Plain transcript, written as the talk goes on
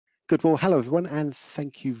Good. Well, hello everyone, and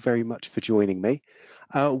thank you very much for joining me.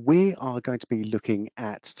 We are going to be looking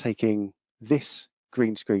at taking this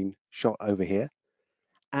green screen shot over here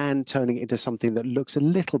and turning it into something that looks a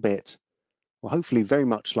little bit, well, hopefully very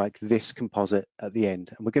much like this composite at the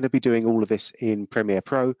end. And we're going to be doing all of this in Premiere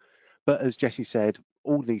Pro, but as Jesse said,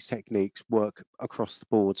 all these techniques work across the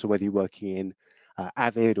board. So whether you're working in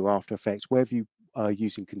Avid or After Effects, wherever you are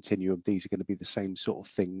using Continuum, these are going to be the same sort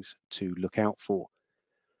of things to look out for.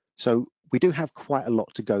 So we do have quite a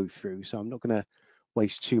lot to go through, so I'm not going to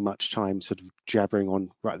waste too much time sort of jabbering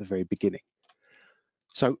on right at the very beginning.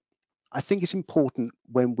 So I think it's important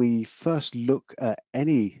when we first look at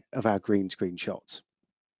any of our green screen shots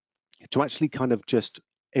to actually kind of just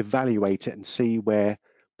evaluate it and see where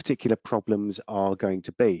particular problems are going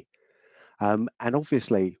to be. And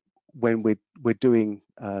obviously, when we're doing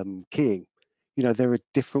keying, you know, there are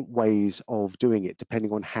different ways of doing it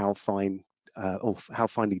depending on how fine or how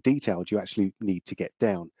finely detailed you actually need to get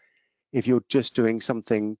down. If you're just doing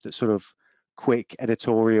something that's sort of quick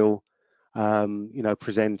editorial, you know,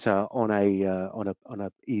 presenter on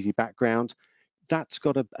a easy background, that's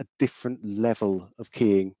got a different level of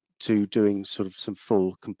keying to doing sort of some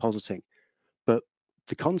full compositing. But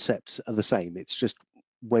the concepts are the same. It's just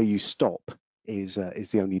where you stop is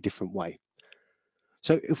the only different way.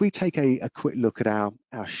 So if we take a quick look at our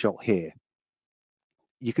shot here,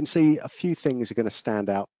 you can see a few things are going to stand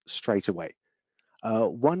out straight away.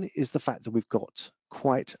 One is the fact that we've got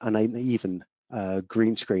quite an uneven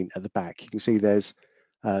green screen at the back. You can see there's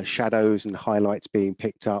shadows and highlights being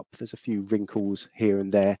picked up. There's a few wrinkles here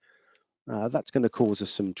and there. That's going to cause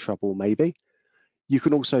us some trouble maybe. You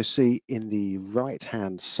can also see in the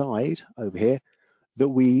right-hand side over here that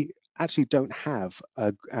we actually don't have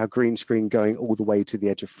our green screen going all the way to the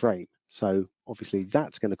edge of frame. So obviously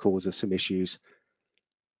that's going to cause us some issues.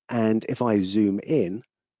 And if I zoom in,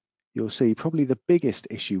 you'll see probably the biggest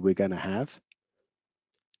issue we're going to have.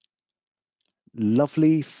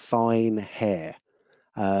 Lovely fine hair.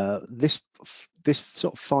 This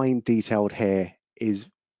sort of fine detailed hair is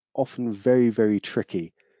often very, very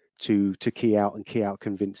tricky to key out and key out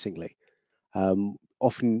convincingly.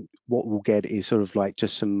 Often what we'll get is sort of like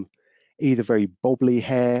just some either very bobbly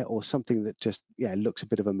hair or something that just, yeah, looks a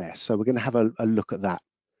bit of a mess. So we're going to have a look at that.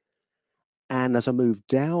 And as I move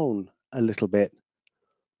down a little bit,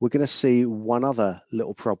 we're going to see one other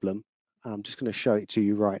little problem. I'm just going to show it to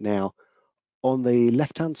you right now. On the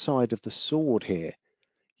left-hand side of the sword here,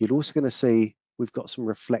 you're also going to see we've got some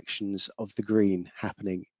reflections of the green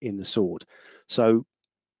happening in the sword. So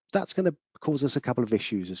that's going to cause us a couple of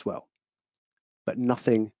issues as well, but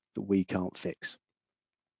nothing that we can't fix.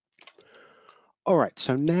 All right,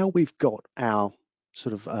 so now we've got our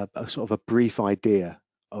sort of a brief idea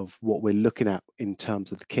of what we're looking at in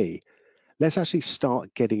terms of the key. Let's actually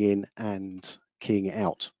start getting in and keying it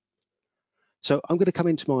out. So I'm going to come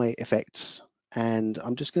into my effects and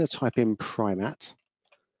I'm just going to type in Primatte,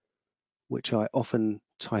 which I often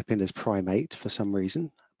type in as Primate for some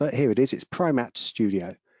reason, but here it is, it's Primatte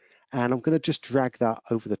Studio. And I'm going to just drag that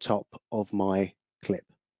over the top of my clip.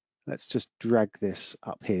 Let's just drag this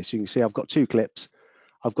up here. So you can see I've got two clips.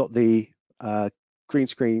 I've got the green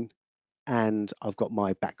screen and I've got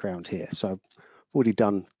my background here. So I've already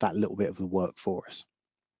done that little bit of the work for us.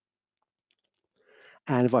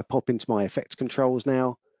 And if I pop into my effects controls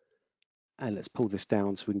now, and let's pull this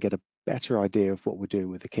down so we can get a better idea of what we're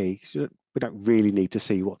doing with the key. So we don't really need to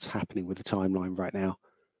see what's happening with the timeline right now.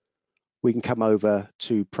 We can come over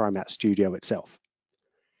to Primatte Studio itself.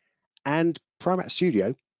 And Primatte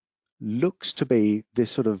Studio looks to be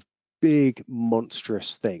this sort of big,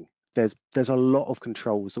 monstrous thing. There's a lot of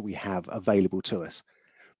controls that we have available to us.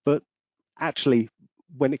 But actually,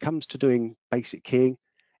 when it comes to doing basic keying,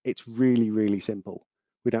 it's really, really simple.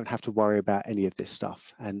 We don't have to worry about any of this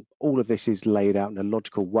stuff. And all of this is laid out in a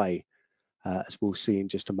logical way, as we'll see in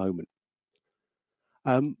just a moment.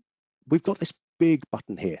 We've got this big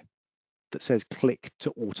button here that says click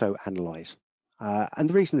to auto analyze. And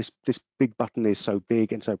the reason this big button is so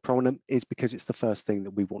big and so prominent is because it's the first thing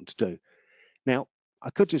that we want to do. Now, I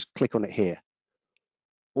could just click on it here,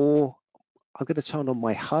 or I'm going to turn on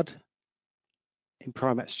my HUD in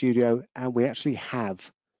Primatte Studio, and we actually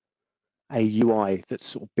have a UI that's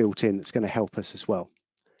sort of built in that's going to help us as well.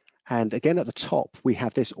 And again, at the top, we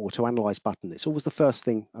have this auto analyze button. It's always the first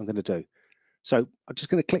thing I'm going to do. So I'm just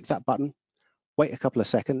going to click that button, wait a couple of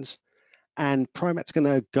seconds, and Primatte's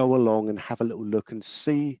going to go along and have a little look and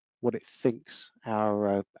see what it thinks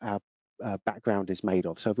our background is made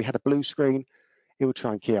of. So if we had a blue screen, it would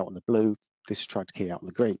try and key out on the blue. This is trying to key out on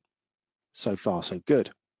the green. So far, so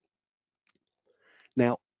good.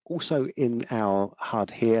 Now, also in our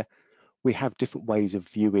HUD here, we have different ways of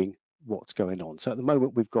viewing what's going on. So at the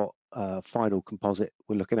moment, we've got final composite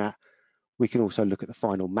we're looking at. We can also look at the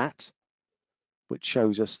final matte, which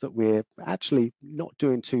shows us that we're actually not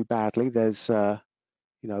doing too badly. There's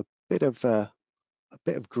you know, a bit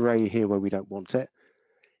of grey here where we don't want it.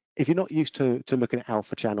 If you're not used to looking at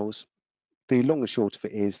alpha channels, the long and short of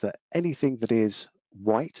it is that anything that is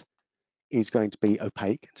white is going to be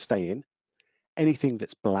opaque and stay in. Anything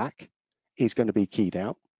that's black is going to be keyed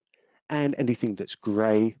out, and anything that's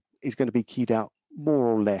grey is going to be keyed out more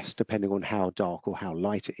or less depending on how dark or how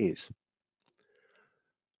light it is.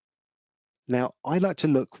 Now, I like to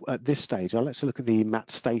look at this stage, I like to look at the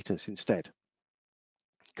matte status instead,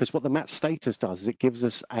 because what the matte status does is it gives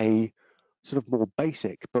us a sort of more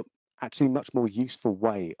basic but actually much more useful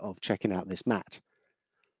way of checking out this matte.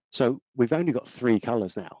 So we've only got 3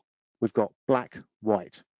 colors now. We've got black,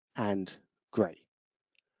 white, and grey.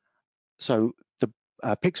 So the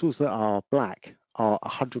pixels that are black are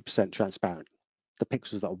 100% transparent. The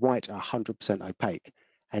pixels that are white are 100% opaque.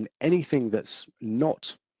 And anything that's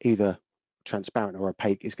not either transparent or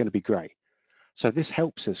opaque is going to be grey. So this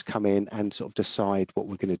helps us come in and sort of decide what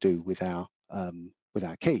we're going to do with our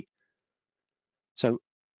key. So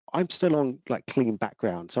I'm still on like clean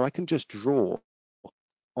background, so I can just draw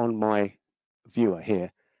on my viewer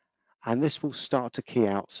here, and this will start to key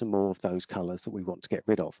out some more of those colors that we want to get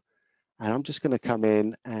rid of. And I'm just going to come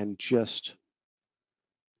in and just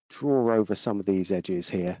draw over some of these edges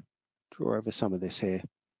here, draw over some of this here.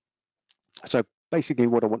 So basically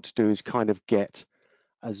what I want to do is kind of get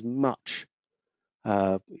as much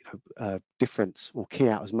difference, or key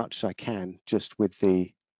out as much as I can just with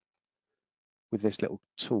this little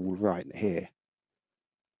tool right here.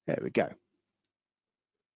 There we go.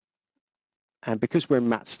 And because we're in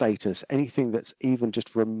matte status, anything that's even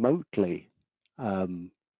just remotely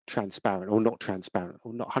transparent, or not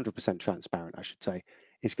 100% transparent, I should say,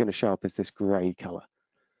 is going to show up as this grey color.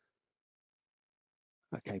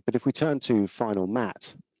 Okay, but if we turn to final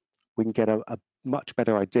matte, we can get a much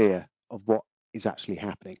better idea of what is actually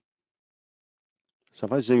happening. So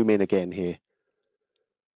if I zoom in again here,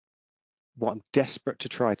 what I'm desperate to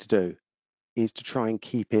try to do is to try and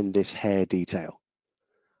keep in this hair detail.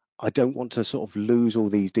 I don't want to sort of lose all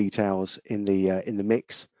these details in the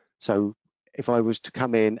mix. So if I was to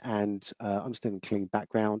come in and I'm still in clean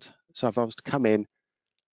background, so if I was to come in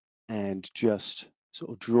and just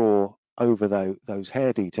sort of draw over those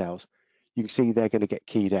hair details, you can see they're going to get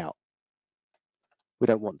keyed out. We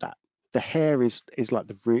don't want that. The hair is like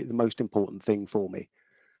the most important thing for me,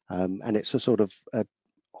 and it's a sort of a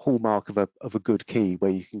hallmark of a good key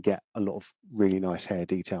where you can get a lot of really nice hair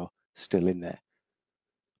detail still in there.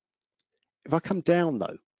 If I come down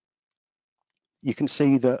though, you can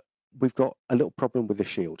see that we've got a little problem with the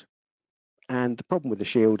shield. And the problem with the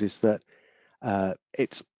shield is that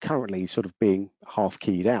it's currently sort of being half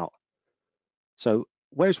keyed out. So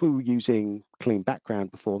whereas we were using clean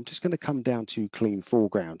background before, I'm just going to come down to clean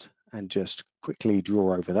foreground and just quickly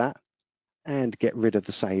draw over that and get rid of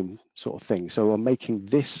the same sort of thing. So I'm making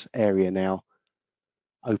this area now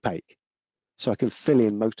opaque, so I can fill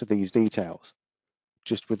in most of these details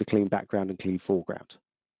just with the clean background and clean foreground.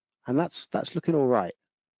 And that's looking all right.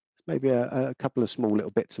 Maybe a couple of small little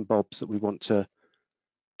bits and bobs that we want to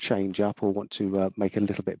change up or want to make a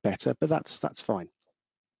little bit better, but that's fine.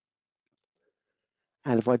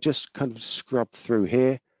 And if I just kind of scrub through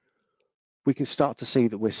here, we can start to see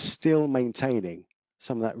that we're still maintaining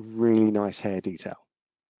some of that really nice hair detail.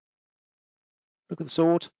 Look at the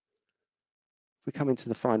sword. If we come into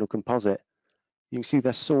the final composite, you can see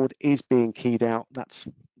the sword is being keyed out. That's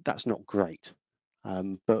not great,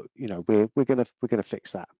 but you know we're gonna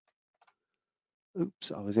fix that.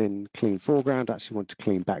 Oops, I was in clean foreground. I actually want to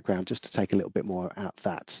clean background just to take a little bit more out of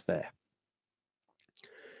that there.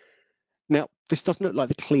 Now, this doesn't look like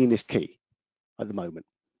the cleanest key at the moment,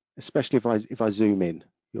 especially if I zoom in,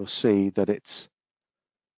 you'll see that it's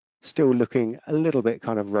still looking a little bit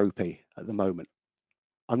kind of ropey at the moment.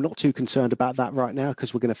 I'm not too concerned about that right now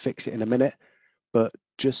because we're going to fix it in a minute, but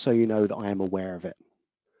just so you know that I am aware of it.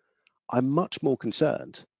 I'm much more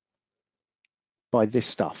concerned by this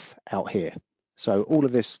stuff out here. So all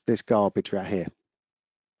of this garbage right here.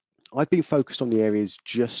 I've been focused on the areas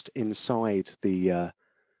just inside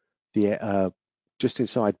just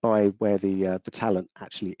inside by where the talent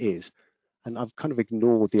actually is, and I've kind of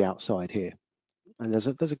ignored the outside here. And there's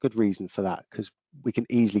a good reason for that, because we can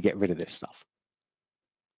easily get rid of this stuff.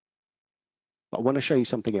 But I want to show you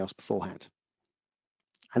something else beforehand,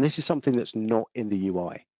 and this is something that's not in the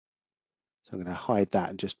UI. So I'm going to hide that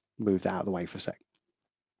and just move that out of the way for a sec.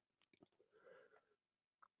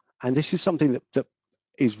 And this is something that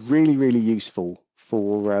is really, really useful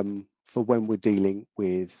for when we're dealing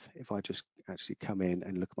with, if I just actually come in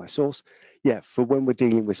and look at my source, yeah, for when we're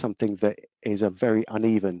dealing with something that is a very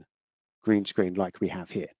uneven green screen like we have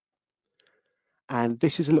here. And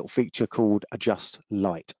this is a little feature called Adjust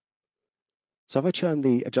Light. So if I turn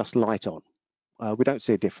the Adjust Light on, we don't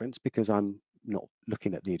see a difference because I'm not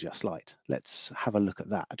looking at the Adjust Light. Let's have a look at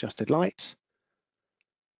that Adjusted Light.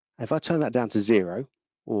 If I turn that down to 0,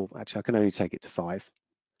 or actually I can only take it to 5,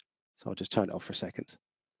 so I'll just turn it off for a second.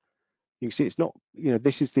 You can see it's not,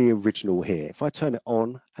 this is the original here. If I turn it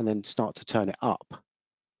on and then start to turn it up,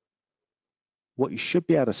 what you should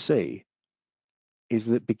be able to see is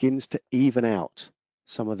that it begins to even out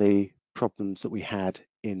some of the problems that we had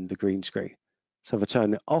in the green screen. So if I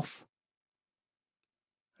turn it off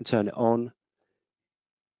and turn it on, you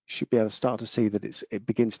should be able to start to see that it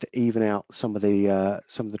begins to even out some of the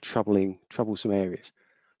troublesome areas.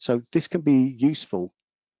 So this can be useful.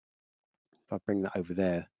 If I bring that over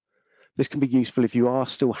there, this can be useful if you are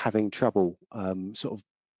still having trouble sort of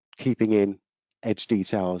keeping in edge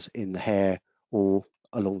details in the hair or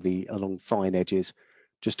along fine edges,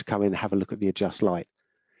 just to come in and have a look at the Adjust Light.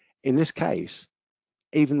 In this case,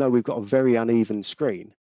 even though we've got a very uneven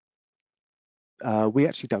screen, we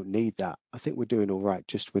actually don't need that. I think we're doing all right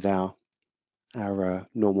just with our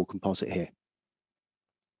normal composite here.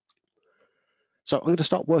 So I'm going to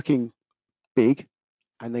start working big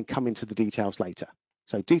and then come into the details later.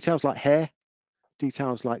 So details like hair,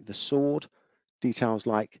 details like the sword, details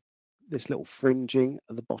like this little fringing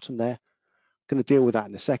at the bottom there. I'm going to deal with that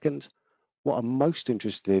in a second. What I'm most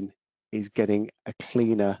interested in is getting a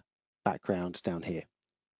cleaner background down here.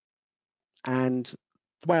 And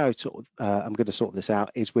the way I'm going to sort this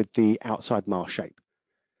out is with the outside mask shape.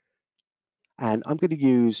 And I'm going to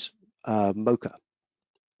use Mocha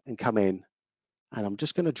and come in, and I'm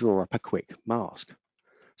just going to draw up a quick mask.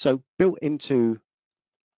 So built into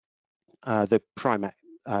the Primatte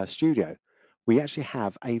Studio, we actually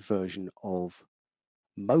have a version of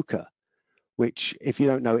Mocha, which, if you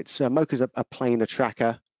don't know, Mocha's a planar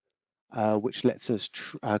tracker which lets us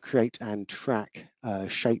create and track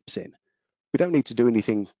shapes in. We don't need to do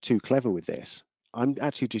anything too clever with this. I'm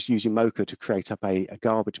actually just using Mocha to create up a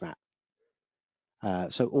garbage map.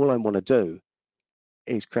 So all I want to do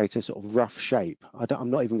is create a sort of rough shape.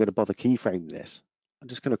 I'm not even going to bother keyframing this. I'm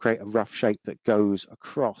just going to create a rough shape that goes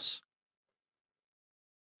across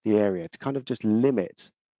the area to kind of just limit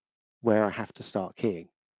where I have to start keying.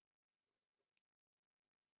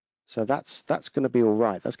 So that's going to be all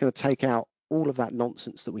right. That's going to take out all of that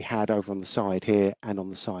nonsense that we had over on the side here and on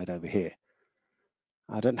the side over here.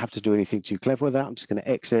 I don't have to do anything too clever with that. I'm just going to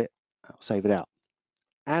exit, I'll save it out.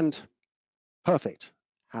 And perfect,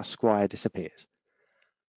 our square disappears.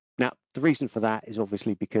 Now, the reason for that is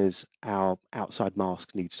obviously because our outside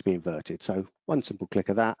mask needs to be inverted. So one simple click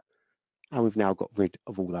of that, and we've now got rid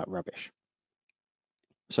of all that rubbish.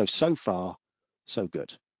 So far, so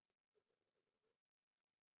good.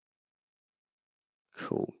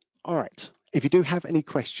 Cool. All right. If you do have any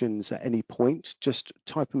questions at any point, just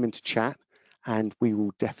type them into chat and we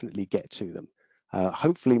will definitely get to them.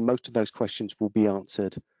 Hopefully, most of those questions will be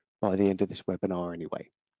answered by the end of this webinar anyway.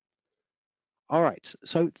 All right,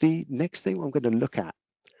 so the next thing I'm going to look at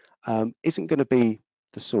isn't going to be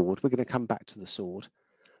the sword. We're going to come back to the sword.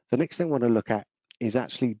 The next thing I want to look at is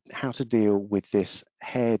actually how to deal with this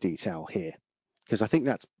hair detail here, because I think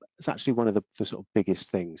that's actually one of the sort of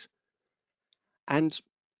biggest things. And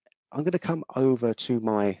I'm going to come over to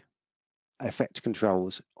my effect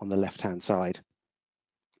controls on the left-hand side,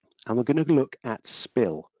 and we're going to look at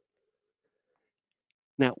spill.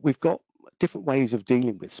 Now, we've got different ways of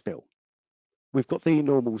dealing with spill. We've got the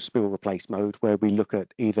normal spill replace mode where we look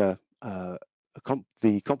at either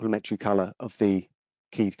the complementary color of the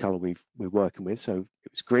keyed color we're working with. So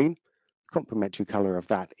it's green, complementary color of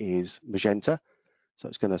that is magenta. So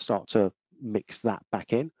it's going to start to mix that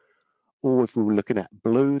back in. Or if we were looking at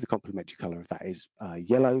blue, the complementary color of that is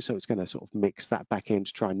yellow. So it's going to sort of mix that back in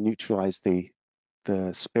to try and neutralize the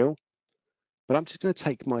spill. But I'm just going to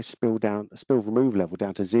take my spill remove level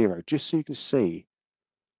down to 0, just so you can see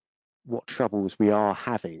what troubles we are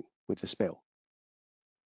having with the spill.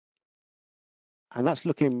 And that's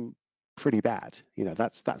looking pretty bad. You know,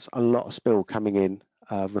 that's a lot of spill coming in,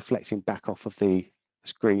 reflecting back off of the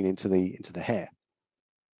screen into the hair.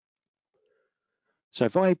 So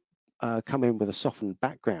if I come in with a softened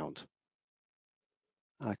background,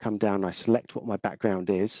 I come down and I select what my background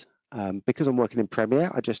is. Because I'm working in Premiere,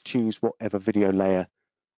 I just choose whatever video layer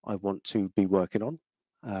I want to be working on.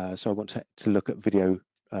 So I want to look at video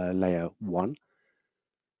layer 1.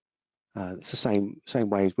 It's the same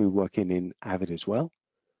way as we were working in Avid as well.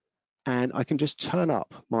 and I can just turn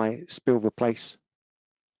up my spill replace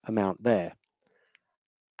amount there.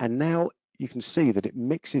 And now you can see that it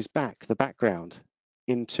mixes back the background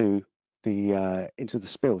into the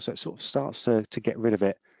spill. So it sort of starts to get rid of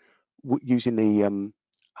it using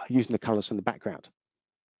the colors from the background.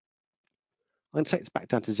 I'm going to take this back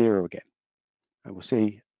down to 0 again, and we'll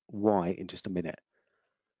see why in just a minute.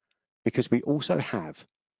 Because we also have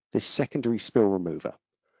this secondary spill remover.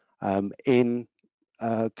 In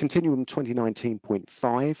Continuum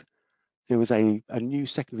 2019.5, there was a new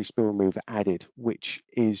secondary spill remover added, which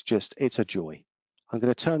is it's a joy. I'm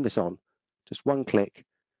going to turn this on, just one click,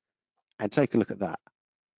 and take a look at that.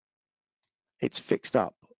 It's fixed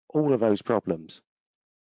up all of those problems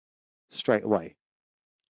straight away.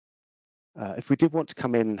 If we did want to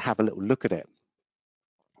come in and have a little look at it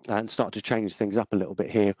and start to change things up a little bit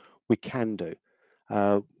here, we can do.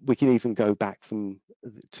 We can even go back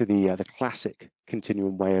to the classic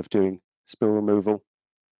Continuum way of doing spill removal,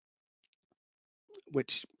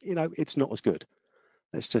 which, you know, it's not as good.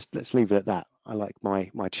 Let's leave it at that. I like my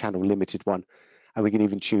channel limited one, and we can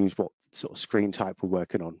even choose what sort of screen type we're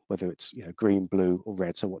working on, whether it's, you know, green, blue, or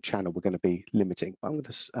red. So what channel we're going to be limiting. I'm going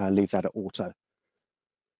to leave that at auto.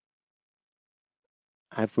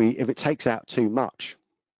 If it takes out too much,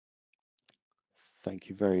 thank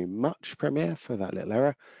you very much, Premiere, for that little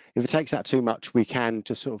error. If it takes out too much, we can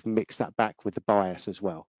just sort of mix that back with the bias as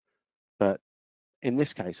well. But in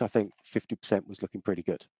this case, I think 50% was looking pretty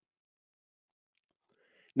good.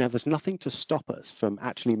 Now, there's nothing to stop us from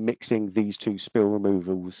actually mixing these two spill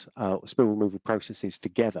removal processes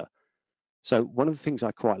together. So one of the things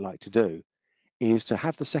I quite like to do is to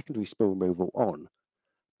have the secondary spill removal on,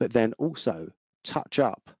 but then also touch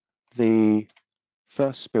up the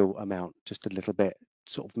first spill amount just a little bit,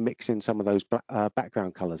 sort of mix in some of those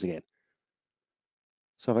background colors again.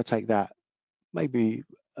 So if I take that, maybe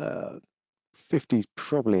 50 is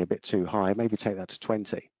probably a bit too high, maybe take that to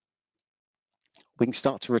 20. We can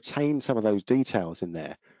start to retain some of those details in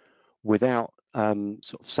there without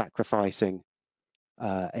sort of sacrificing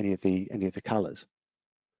any of the colors.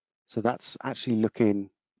 So that's actually looking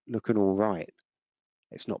all right.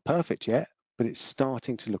 It's not perfect yet, but it's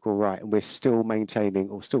starting to look all right, and we're still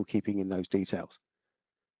maintaining or still keeping in those details.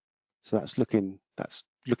 So that's looking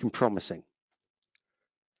promising.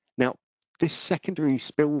 Now, this secondary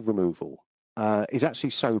spill removal is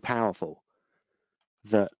actually so powerful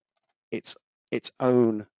that it's its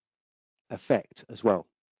own effect as well.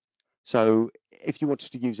 So if you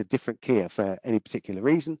wanted to use a different keyer for any particular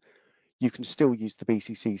reason, you can still use the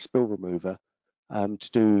BCC spill remover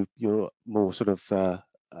to do your more sort of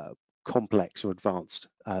complex or advanced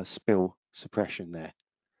spill suppression there.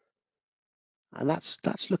 And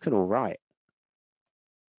that's looking all right.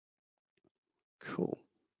 Cool.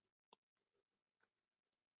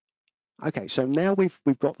 Okay, so now we've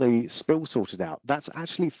got the spill sorted out. That's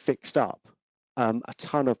actually fixed up a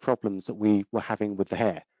ton of problems that we were having with the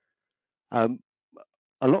hair. A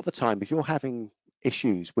lot of the time, if you're having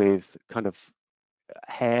issues with kind of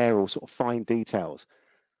hair or sort of fine details,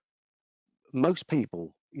 most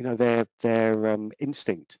people, you know, their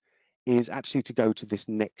instinct is actually to go to this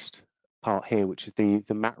next part here, which is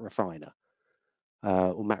the matte refiner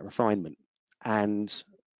or matte refinement, and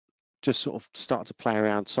just sort of start to play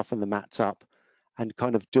around, soften the mattes up, and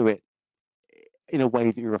kind of do it in a way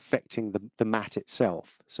that you're affecting the matte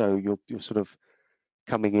itself. So you're sort of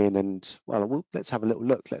coming in and, well, let's have a little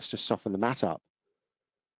look. Let's just soften the matte up.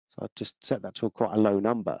 So I've just set that to quite a low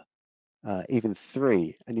number, even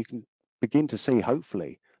 3, and you can begin to see,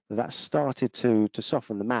 hopefully, that started to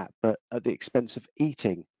soften the matte, but at the expense of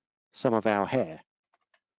eating some of our hair.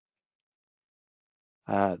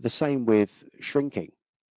 The same with shrinking,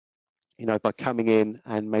 you know, by coming in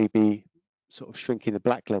and maybe sort of shrinking the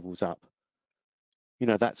black levels up. You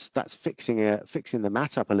know, that's fixing the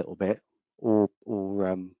matte up a little bit, or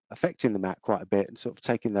affecting the matte quite a bit, and sort of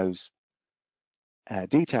taking those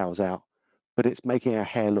details out, but it's making our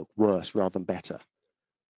hair look worse rather than better.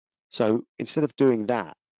 So instead of doing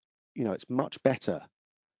that, you know, it's much better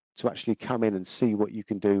to actually come in and see what you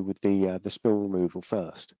can do with the spill removal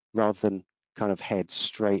first, rather than kind of head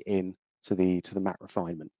straight in to the matte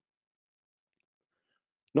refinement.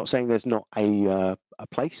 Not saying there's not a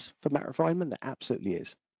place for matte refinement. There absolutely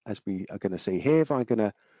is, as we are going to see here. If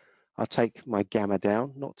I'll take my gamma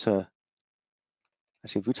down, not to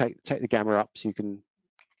actually. If we take the gamma up, so you can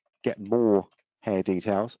get more hair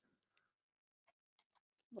details.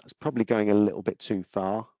 That's probably going a little bit too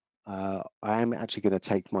far. I am actually going to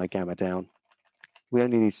take my gamma down. We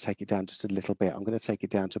only need to take it down just a little bit. I'm going to take it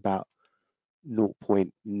down to about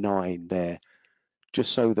 0.9 there,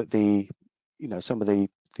 just so that some of the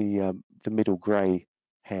the middle grey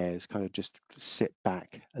hairs kind of just sit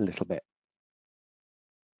back a little bit.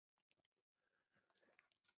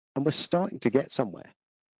 And we're starting to get somewhere.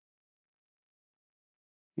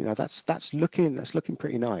 You know, that's looking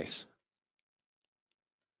pretty nice.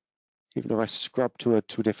 Even if I scrub to a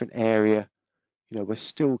different area, you know, we're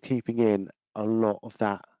still keeping in a lot of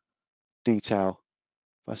that detail.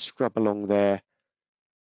 If I scrub along there,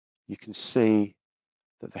 you can see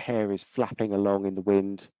that the hair is flapping along in the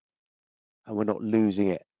wind, and we're not losing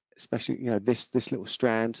it. Especially, you know, this little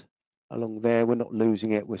strand along there, we're not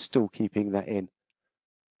losing it. We're still keeping that in.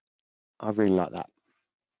 I really like that.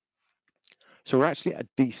 So we're actually at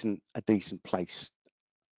a decent place,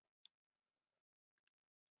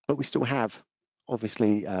 but we still have,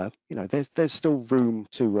 obviously, you know, there's still room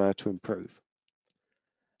to improve.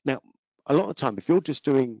 Now, a lot of the time, if you're just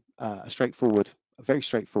doing a very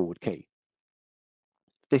straightforward key,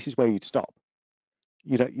 this is where you'd stop.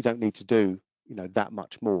 You don't need to do, you know, that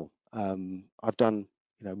much more. I've done,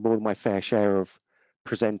 you know, more than my fair share of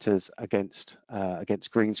presenters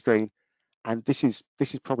against green screen, and this is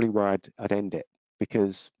probably where I'd end it,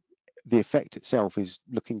 because the effect itself is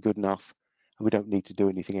looking good enough, and we don't need to do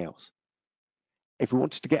anything else. If we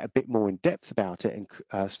wanted to get a bit more in depth about it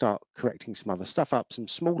and start correcting some other stuff up, some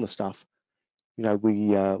smaller stuff, you know,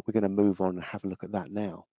 we're going to move on and have a look at that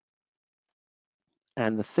now.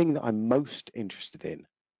 And the thing that I'm most interested in,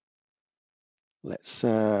 let's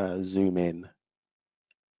zoom in.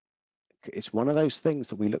 It's one of those things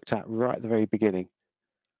that we looked at right at the very beginning.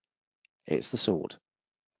 It's the sword.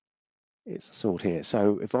 It's the sword here.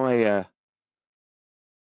 So if I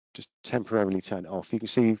just temporarily turn it off, you can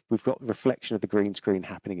see we've got the reflection of the green screen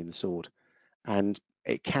happening in the sword. And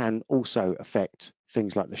it can also affect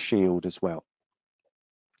things like the shield as well.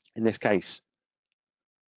 In this case,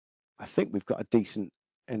 I think we've got a decent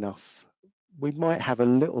enough. We might have a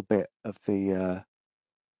little bit of the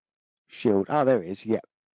shield. Oh, there it is. Yep,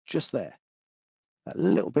 just there. A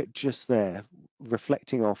little bit just there,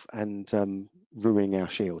 reflecting off and ruining our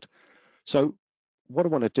shield. So what I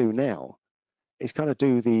want to do now is kind of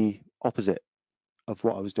do the opposite of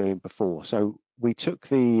what I was doing before. So we took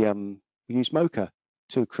we used Mocha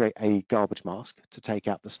to create a garbage mask to take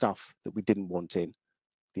out the stuff that we didn't want in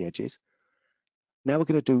the edges. Now we're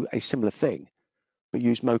going to do a similar thing, but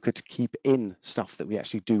use Mocha to keep in stuff that we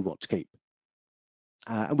actually do want to keep.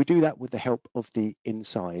 And we do that with the help of the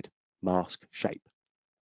inside mask shape.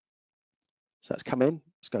 So let's come in,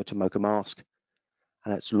 let's go to Mocha Mask,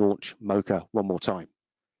 and let's launch Mocha one more time.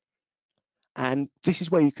 And this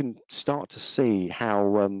is where you can start to see how,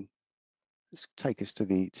 let's take us to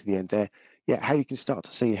the end there. Yeah, how you can start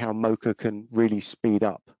to see how Mocha can really speed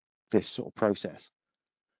up this sort of process.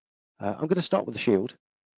 I'm going to start with the shield,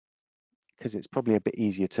 because it's probably a bit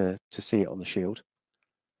easier to see it on the shield.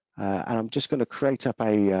 And I'm just going to create up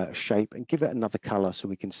a shape and give it another color so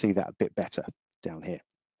we can see that a bit better down here.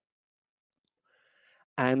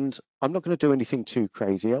 And I'm not going to do anything too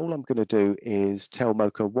crazy. All I'm going to do is tell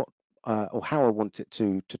Mocha what or how I want it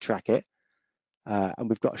to track it. And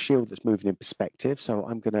we've got a shield that's moving in perspective, so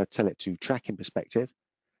I'm going to tell it to track in perspective.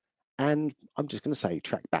 And I'm just going to say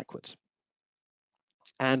track backwards.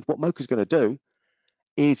 And what Mocha's going to do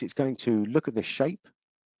is it's going to look at this shape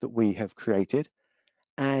that we have created,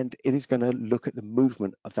 and it is going to look at the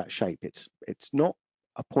movement of that shape. It's not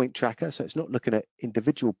a point tracker, so it's not looking at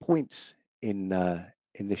individual points in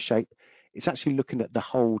this shape. It's actually looking at the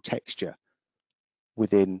whole texture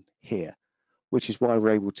within here, which is why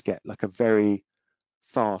we're able to get like a very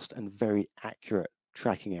fast and very accurate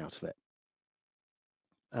tracking out of it.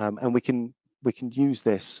 And we can use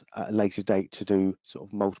this at a later date to do sort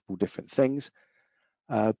of multiple different things.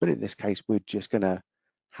 But in this case, we're just going to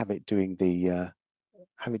have it doing the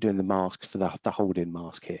mask for the hold-in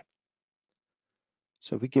mask here.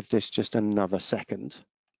 So we give this just another second.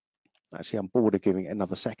 Actually, I'm bored of giving it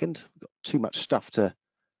another second. We've got too much stuff to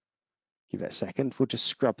give it a second. We'll just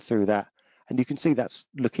scrub through that, and you can see that's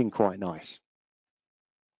looking quite nice.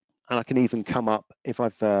 And I can even come up if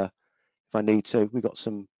I need to. We've got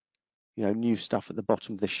some, you know, new stuff at the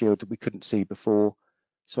bottom of the shield that we couldn't see before,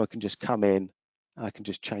 so I can just come in and I can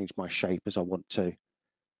just change my shape as I want to.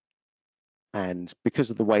 And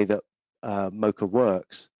because of the way that Mocha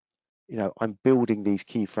works, you know, I'm building these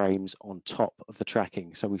keyframes on top of the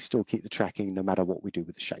tracking, so we still keep the tracking no matter what we do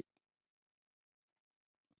with the shape.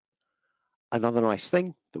 Another nice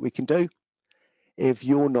thing that we can do, if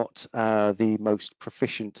you're not the most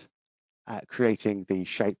proficient at creating these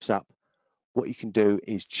shapes up, what you can do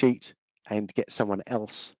is cheat and get someone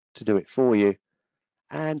else to do it for you.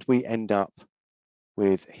 And we end up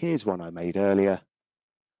with, here's one I made earlier.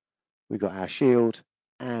 We've got our shield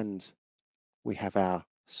and we have our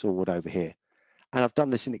sword over here. And I've done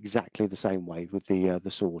this in exactly the same way with the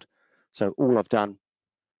sword. So all I've done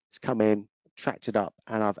is come in, tracked it up,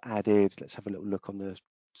 and I've added, let's have a little look on the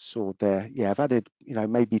sword there. Yeah, I've added, you know,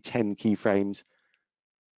 maybe 10 keyframes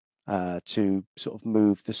to sort of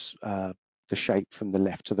move this the shape from the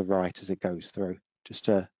left to the right as it goes through, just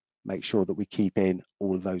to make sure that we keep in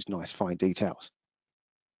all of those nice fine details.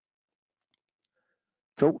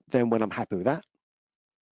 Cool, then when I'm happy with that,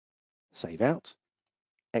 save out,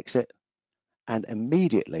 exit, and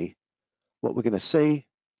immediately what we're going to see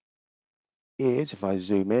is, if I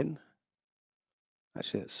zoom in,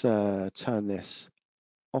 actually let's turn this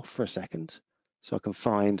off for a second so I can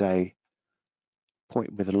find a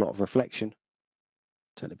point with a lot of reflection,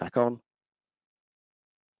 turn it back on,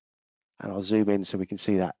 and I'll zoom in so we can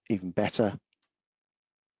see that even better.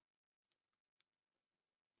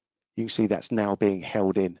 You can see that's now being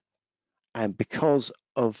held in, and because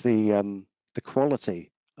of the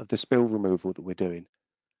quality of the spill removal that we're doing,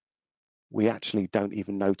 we actually don't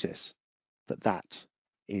even notice that that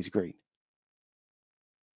is green.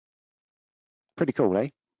 Pretty cool, eh?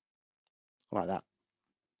 I like that.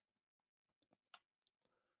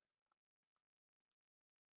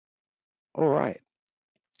 All right.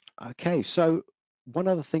 Okay, so one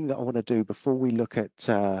other thing that I want to do before we look at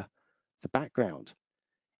the background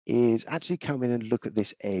is actually come in and look at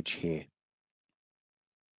this edge here.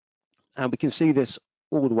 And we can see this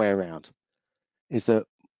all the way around, is that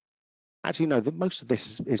actually, no, most of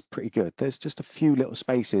this is pretty good. There's just a few little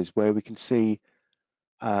spaces where we can see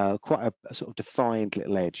quite a sort of defined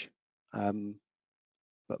little edge.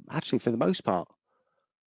 But actually, for the most part,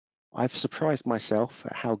 I've surprised myself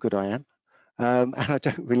at how good I am. And I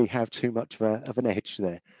don't really have too much of an edge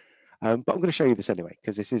there. But I'm going to show you this anyway,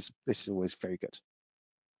 because this is always very good.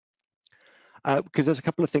 Because there's a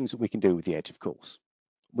couple of things that we can do with the edge, of course.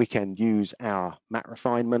 We can use our matte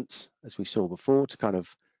refinement, as we saw before, to kind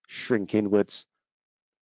of shrink inwards.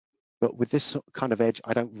 But with this kind of edge,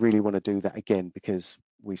 I don't really want to do that again, because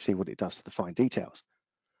we see what it does to the fine details.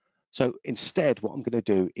 So instead, what I'm going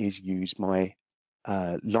to do is use my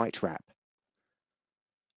light wrap.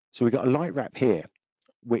 So we've got a light wrap here,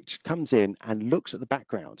 which comes in and looks at the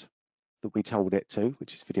background that we told it to,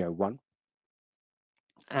 which is video 1.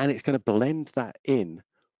 And it's going to blend that in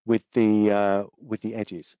with the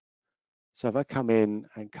edges. So if I come in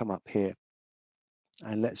and come up here,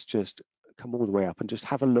 and let's just come all the way up and just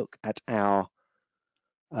have a look at our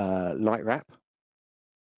light wrap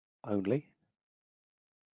only.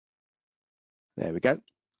 There we go.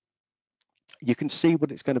 You can see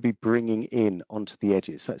what it's going to be bringing in onto the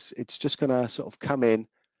edges. So it's just going to sort of come in,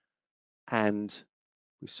 and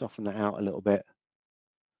we soften that out a little bit,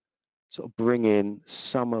 sort of bring in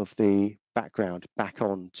some of the background back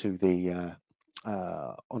onto the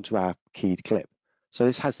onto our keyed clip. So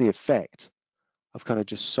this has the effect of kind of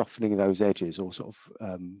just softening those edges, or sort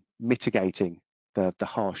of mitigating the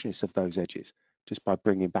harshness of those edges, just by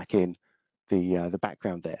bringing back in the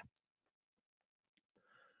background there.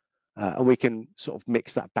 And we can sort of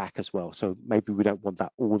mix that back as well. So maybe we don't want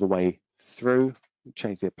that all the way through.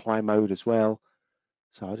 Change the apply mode as well.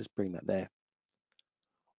 So I'll just bring that there.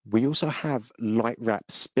 We also have light wrap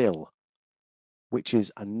spill, which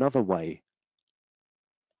is another way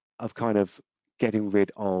of kind of getting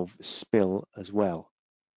rid of spill as well.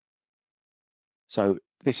 So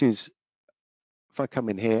this is, if I come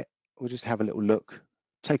in here, we'll just have a little look,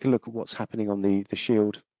 take a look at what's happening on the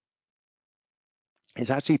shield. It's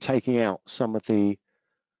actually taking out some of the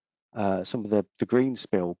green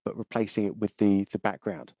spill, but replacing it with the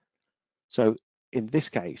background. So in this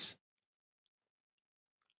case,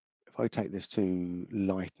 if I take this to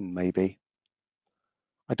lighten, maybe,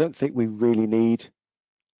 I don't think we really need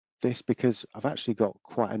this, because I've actually got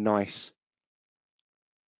quite a nice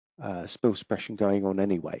spill suppression going on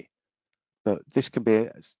anyway. But this can be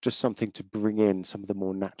just something to bring in some of the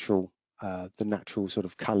more natural, the natural sort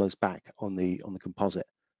of colours back on the composite.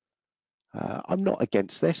 I'm not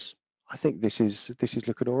against this. I think this is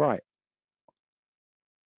looking all right.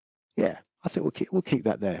 Yeah, I think we'll keep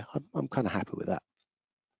that there. I'm kind of happy with that.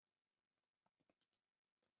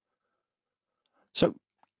 So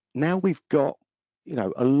now we've got, you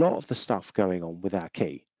know, a lot of the stuff going on with our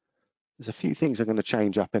key. There's a few things I'm going to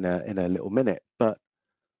change up in a little minute, but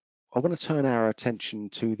I want to turn our attention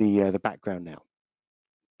to the background now,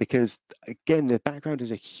 because again, the background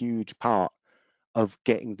is a huge part of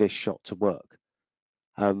getting this shot to work.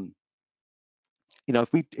 You know,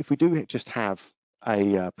 if we do just have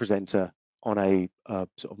a presenter on a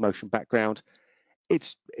sort of motion background,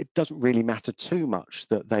 it doesn't really matter too much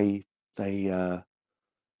that they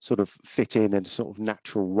sort of fit in a sort of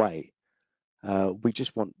natural way. We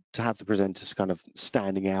just want to have the presenters kind of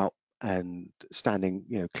standing out and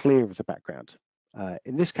standing, clear of the background.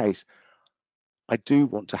 In this case, I do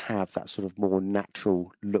want to have that sort of more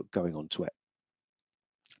natural look going on to it.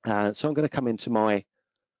 So I'm going to come into my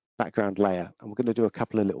background layer, and we're going to do a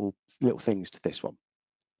couple of little things to this one.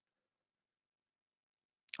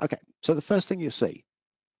 Okay, so the first thing you'll see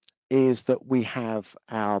is that we have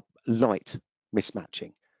our light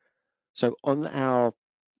mismatching. So on our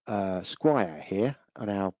squire here, on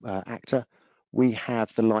our actor, we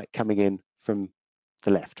have the light coming in from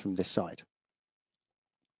the left, from this side.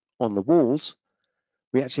 On the walls,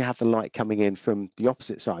 we actually have the light coming in from the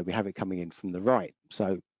opposite side. We have it coming in from the right,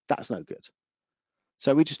 so that's no good.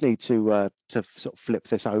 So we just need to sort of flip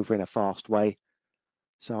this over in a fast way.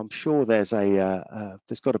 So I'm sure there's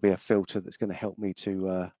got to be a filter that's going to help me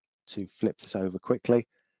to flip this over quickly.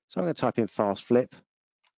 So I'm going to type in fast flip,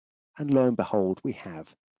 and lo and behold, we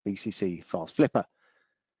have BCC fast flipper,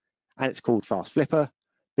 and it's called fast flipper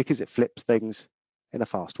because it flips things in a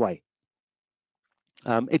fast way.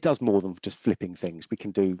 It does more than just flipping things. We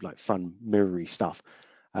can do like fun mirrory stuff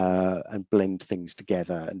and blend things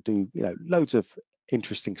together and do loads of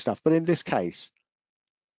interesting stuff. But in this case,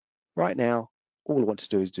 right now, all I want to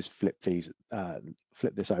do is just flip this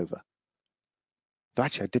over. But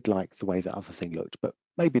actually, I did like the way the other thing looked, but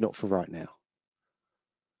maybe not for right now.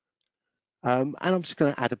 And I'm just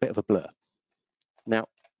going to add a bit of a blur. Now,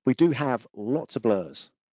 we do have lots of blurs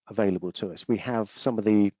available to us. We have some of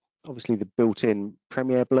obviously the built-in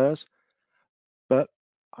Premiere blurs, but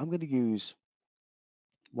I'm going to use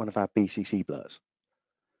one of our BCC blurs.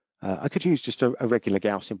 I could use just a regular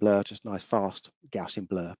Gaussian blur, just nice fast Gaussian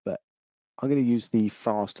blur, but I'm going to use the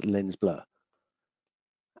fast lens blur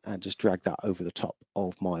and just drag that over the top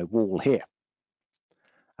of my wall here.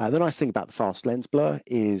 The nice thing about the fast lens blur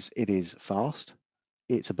is it is fast,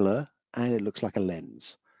 it's a blur, and it looks like a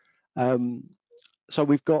lens. So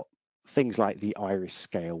we've got things like the iris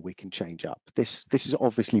scale we can change up. This is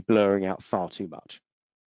obviously blurring out far too much.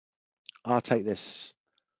 I'll take this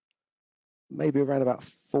maybe around about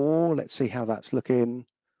 4. Let's see how that's looking.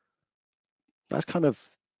 That's kind of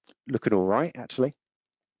looking all right, actually.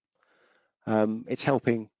 It's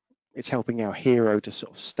helping our hero to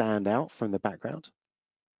sort of stand out from the background.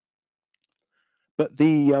 But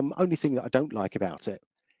the only thing that I don't like about it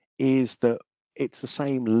is that it's the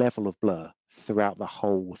same level of blur throughout the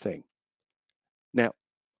whole thing. Now,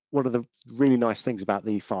 one of the really nice things about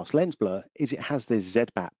the fast lens blur is it has this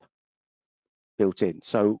Z-map built in,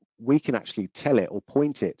 so we can actually tell it or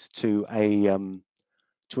point it to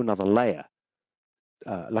another layer,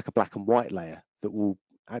 like a black and white layer, that will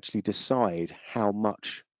actually decide how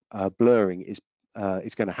much blurring is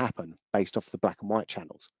going to happen based off the black and white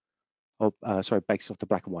channels, or based off the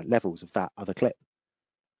black and white levels of that other clip.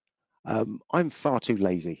 I'm far too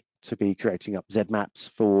lazy to be creating up Z-maps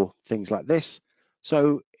for things like this.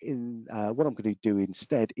 So what I'm going to do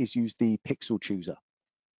instead is use the pixel chooser.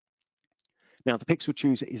 Now, the pixel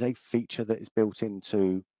chooser is a feature that is built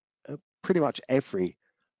into pretty much every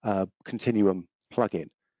Continuum plugin,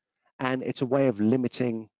 and it's a way of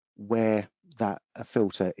limiting where that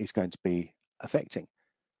filter is going to be affecting.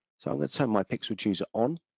 So I'm going to turn my pixel chooser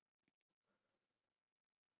on,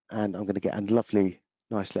 and I'm going to get a lovely,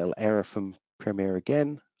 nice little error from Premiere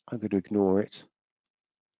again. I'm going to ignore it.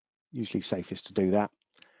 Usually safest to do that.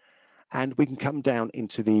 And we can come down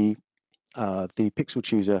into the pixel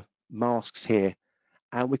chooser masks here,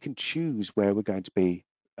 and we can choose where we're going to be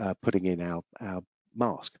putting in our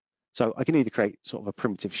mask. So I can either create sort of a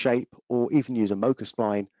primitive shape or even use a Mocha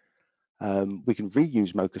spline. We can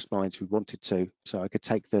reuse Mocha splines if we wanted to. So I could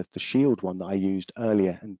take the shield one that I used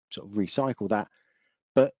earlier and sort of recycle that.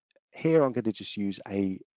 But here I'm going to just use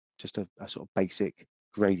a sort of basic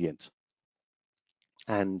gradient.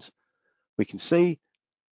 And we can see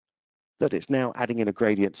that it's now adding in a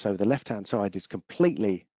gradient. So the left-hand side is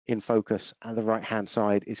completely in focus and the right-hand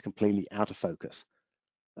side is completely out of focus.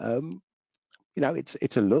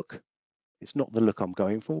 It's a look. It's not the look I'm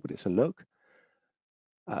going for, but it's a look.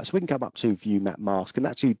 So we can come up to View Map Mask and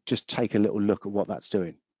actually just take a little look at what that's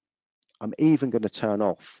doing. I'm even going to turn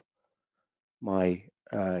off my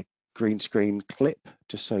green screen clip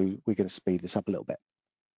just so we're going to speed this up a little bit.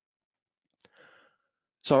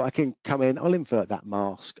 So I can come in, I'll invert that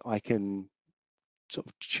mask. I can sort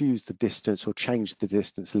of choose the distance or change the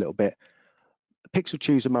distance a little bit. The pixel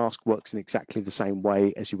chooser mask works in exactly the same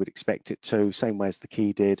way as you would expect it to, same way as the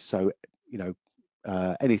key did. So,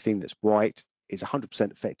 anything that's white is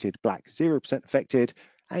 100% affected, black 0% affected,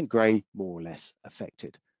 and grey more or less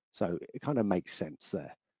affected. So it kind of makes sense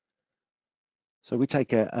there. So we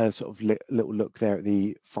take a sort of little look there at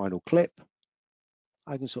the final clip.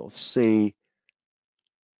 I can sort of see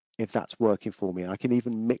if that's working for me. I can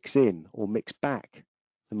even mix in or mix back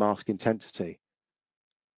the mask intensity.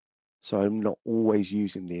 So I'm not always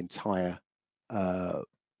using the entire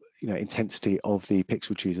intensity of the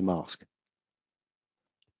pixel chooser mask.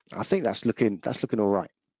 I think that's looking all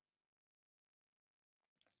right.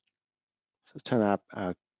 So let's turn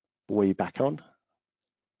our boy back on.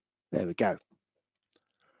 There we go.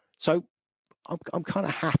 So I'm kind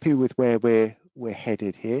of happy with where we're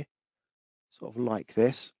headed here, sort of like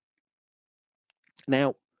this.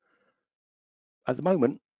 Now, at the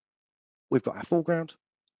moment, we've got our foreground,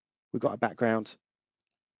 we've got our background,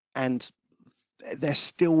 and they're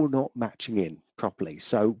still not matching in properly.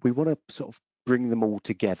 So we want to sort of bring them all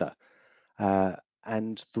together.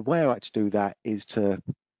 And the way I like to do that is to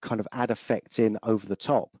kind of add effects in over the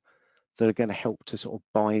top that are going to help to sort of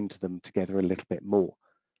bind them together a little bit more.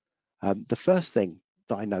 The first thing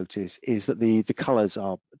that I notice is that the colors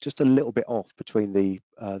are just a little bit off between the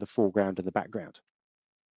foreground and the background.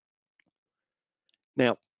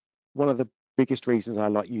 Now, one of the biggest reasons I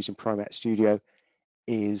like using Primatte Studio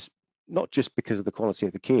is not just because of the quality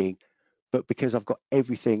of the keying, but because I've got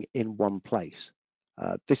everything in one place.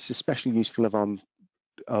 This is especially useful if I'm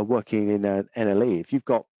working in an NLE. If you've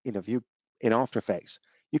got, if you in After Effects,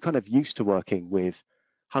 you're kind of used to working with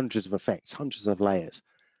hundreds of effects, hundreds of layers.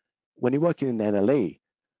 When you're working in NLE,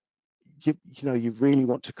 you really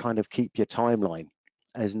want to kind of keep your timeline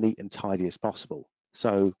as neat and tidy as possible.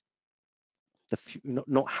 So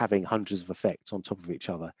not having hundreds of effects on top of each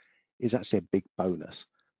other is actually a big bonus.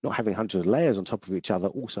 Not having hundreds of layers on top of each other,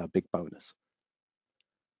 also a big bonus.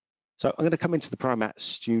 So I'm going to come into the Primatte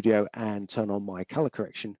Studio and turn on my color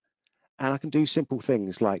correction. And I can do simple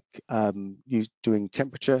things like doing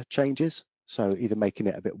temperature changes. So either making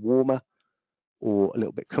it a bit warmer or a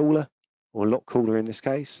little bit cooler, or a lot cooler in this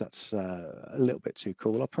case. That's a little bit too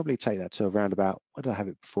cool. I'll probably take that to around about, what did I have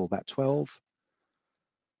it before? About 12.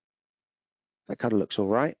 That kind of looks all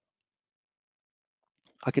right.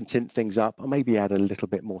 I can tint things up. I'll maybe add a little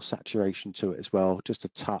bit more saturation to it as well, just a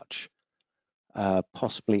touch.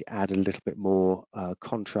 Possibly add a little bit more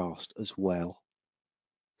contrast as well.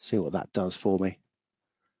 See what that does for me.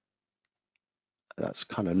 That's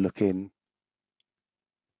kind of looking,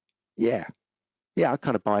 yeah, I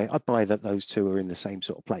kind of buy that those two are in the same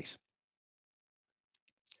sort of place.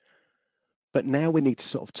 But now we need to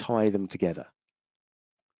sort of tie them together.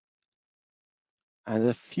 And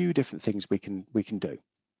there's a few different things we can do.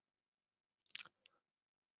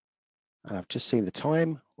 And I've just seen the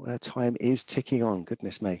time. Well, time is ticking on,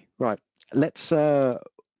 goodness me. Right, let's go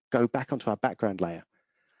back onto our background layer.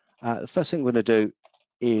 The first thing we're going to do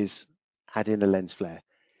is add in a lens flare.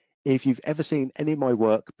 If you've ever seen any of my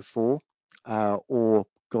work before or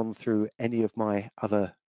gone through any of my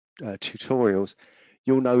other tutorials,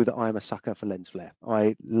 you'll know that I'm a sucker for lens flare.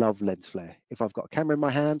 I love lens flare. If I've got a camera in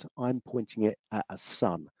my hand, I'm pointing it at a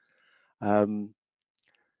sun.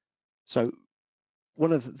 So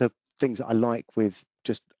one of the things that I like with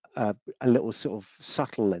just a little sort of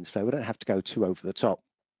subtle lens flare, we don't have to go too over the top,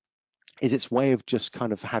 is its way of just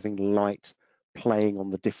kind of having light playing on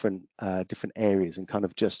the different areas, and kind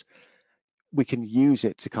of just, we can use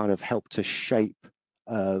it to kind of help to shape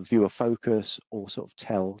viewer focus or sort of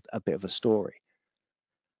tell a bit of a story.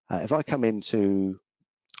 If I come into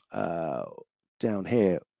down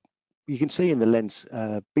here, you can see in the lens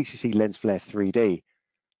BCC lens flare 3D,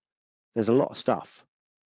 there's a lot of stuff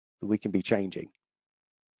that we can be changing.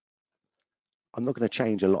 I'm not going to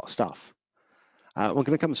change a lot of stuff. We're going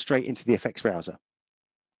to come straight into the effects browser.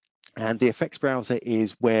 And the effects browser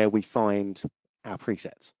is where we find our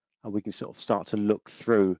presets. And we can sort of start to look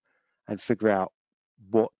through and figure out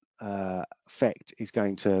what effect is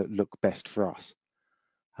going to look best for us.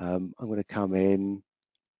 I'm going to come in.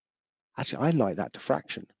 Actually, I like that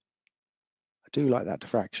diffraction. I do like that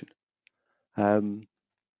diffraction.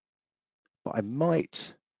 But I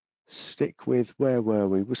might stick with, where were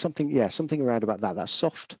we? With something, yeah, something around about that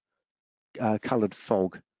soft colored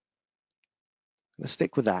fog. Let's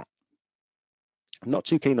stick with that. I'm not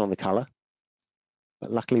too keen on the color,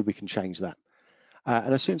 but luckily we can change that.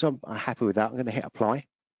 And as soon as I'm happy with that, I'm going to hit apply.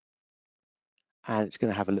 And it's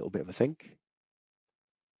going to have a little bit of a think.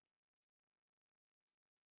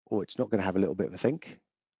 Or it's not going to have a little bit of a think.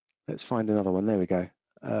 Let's find another one. There we go.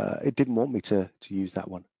 It didn't want me to use that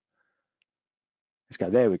one. Let's go.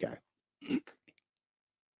 There we go. It's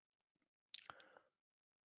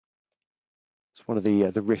one of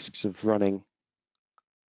the risks of running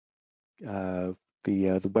the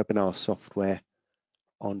webinar software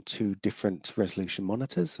on 2 different resolution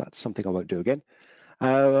monitors. That's something I won't do again.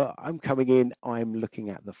 I'm coming in, I'm looking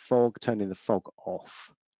at the fog, turning the fog off.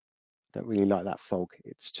 Don't really like that fog,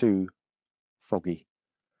 it's too foggy.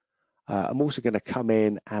 I'm also going to come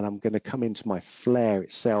in and I'm going to come into my flare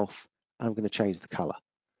itself and I'm going to change the color.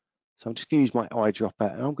 So I'm just going to use my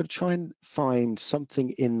eyedropper and I'm going to try and find something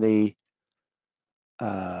in the,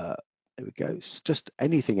 there we go, it's just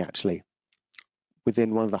anything actually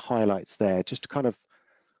within one of the highlights there, just to kind of,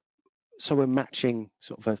 so we're matching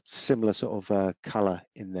sort of a similar sort of color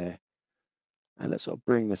in there. And let's sort of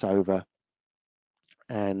bring this over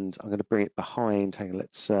and I'm going to bring it behind. Hang on,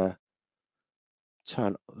 let's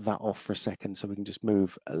turn that off for a second so we can just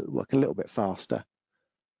move, work a little bit faster.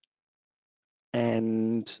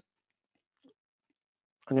 And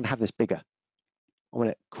I'm going to have this bigger. I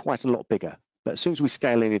want it quite a lot bigger. But as soon as we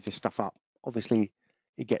scale any of this stuff up, obviously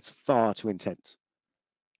it gets far too intense.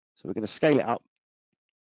 So we're going to scale it up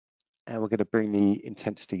and we're going to bring the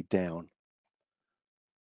intensity down.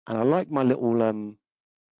 And I like my little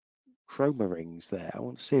chroma rings there. I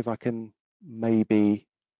want to see if I can maybe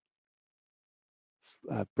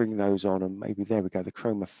bring those on, and maybe there we go, the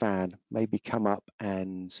chroma fan, maybe come up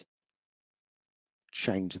and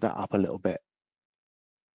change that up a little bit.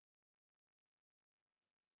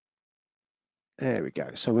 There we go.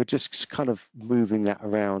 So we're just kind of moving that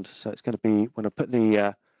around. So it's going to be, when I put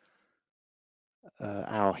the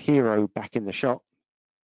our hero back in the shot,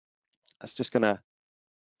 that's just going to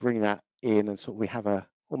bring that in, and sort of we have a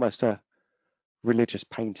almost a religious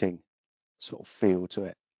painting sort of feel to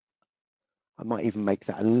it. I might even make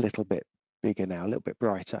that a little bit bigger now, a little bit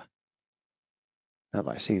brighter, now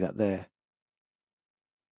that I see that there.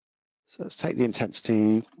 So let's take the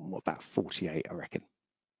intensity, about 48, I reckon.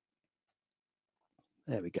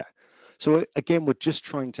 There we go. So again, we're just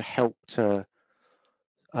trying to help to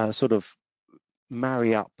sort of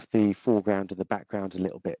marry up the foreground and the background a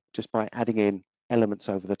little bit, just by adding in elements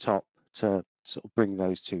over the top to sort of bring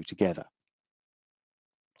those two together.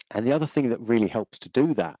 And the other thing that really helps to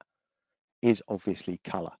do that is obviously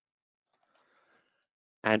color.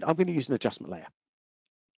 And I'm going to use an adjustment layer.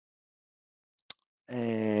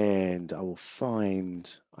 And I will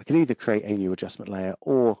find, I can either create a new adjustment layer,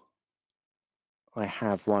 or I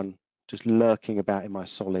have one just lurking about in my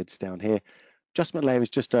solids down here. Adjustment layer is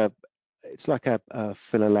just it's like a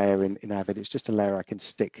filler layer in Avid. It's just a layer I can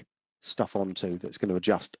stick stuff onto that's going to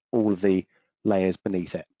adjust all of the layers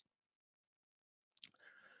beneath it.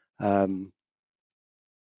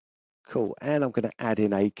 Cool, and I'm going to add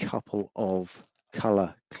in a couple of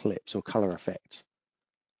color clips or color effects.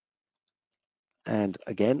 And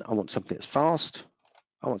again, I want something that's fast.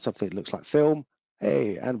 I want something that looks like film.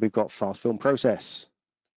 Hey, and we've got fast film process.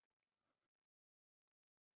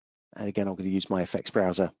 And again, I'm going to use my effects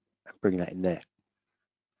browser and bring that in there.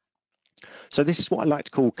 So this is what I like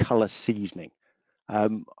to call color seasoning.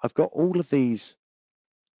 I've got all of these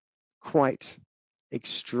quite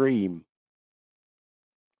extreme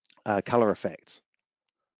color effects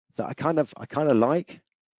that I kind of like,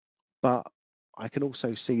 but I can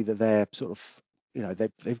also see that they're sort of, you know,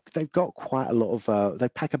 they've got quite a lot of they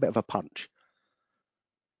pack a bit of a punch.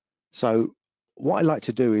 So what I like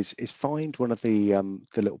to do is find one of the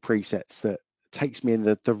little presets that takes me in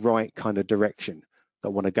the right kind of direction that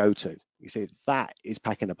I want to go to. You see, that is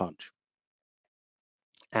packing a punch.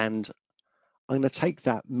 And I'm going to take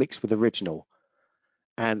that mixed with original,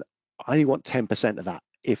 and I only want 10% of that,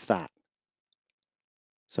 if that.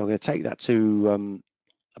 So I'm going to take that to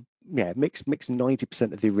yeah, mix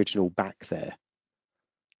 90% of the original back there,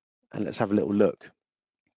 and let's have a little look.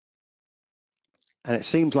 And it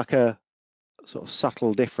seems like a sort of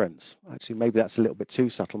subtle difference. Actually, maybe that's a little bit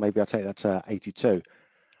too subtle. Maybe I'll take that to 82.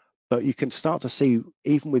 But you can start to see,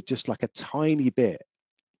 even with just like a tiny bit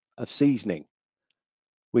of seasoning,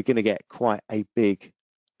 we're going to get quite a big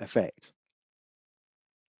effect.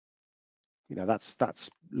 You know, that's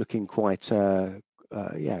looking quite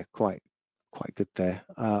yeah, quite good there.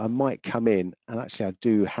 I might come in, and actually I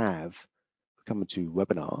do have, coming to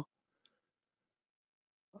webinar,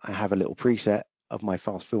 I have a little preset of my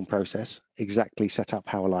fast film process exactly set up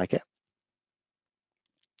how I like it,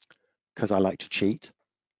 because I like to cheat.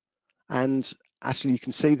 And actually you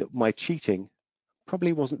can see that my cheating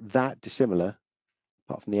probably wasn't that dissimilar,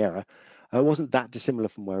 apart from the error. It wasn't that dissimilar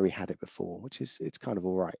from where we had it before, which is, it's kind of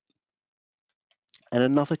all right. And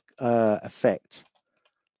another effect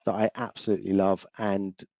that I absolutely love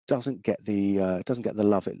and doesn't get the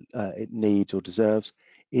love it needs or deserves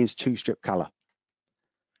is two-strip color.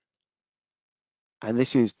 And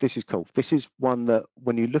this is cool. This is one that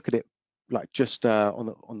when you look at it, like just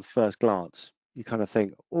on the first glance, you kind of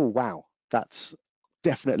think, oh wow, that's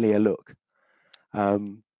definitely a look.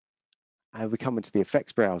 And we come into the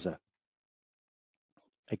effects browser.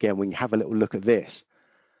 Again, when you have a little look at this,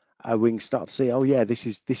 we can start to see, oh yeah, this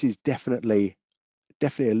is definitely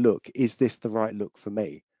a look. Is this the right look for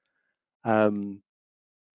me? I'll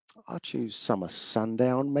choose summer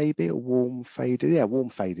sundown, maybe, a warm faded. Yeah, warm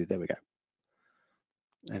faded. There we go.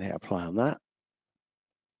 And hit apply on that.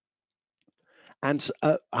 And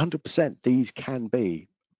 100%, these can be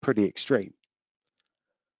pretty extreme.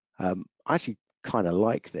 I actually kind of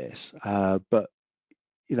like this, but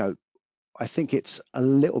you know, I think it's a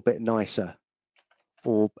little bit nicer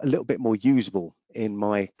or a little bit more usable in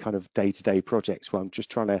my kind of day-to-day projects where I'm just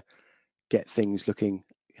trying to get things looking,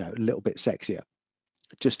 you know, a little bit sexier,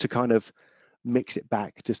 just to kind of mix it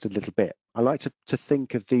back just a little bit. I like to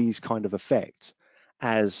think of these kind of effects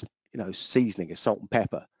as, you know, seasoning, as salt and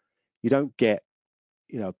pepper. You don't get,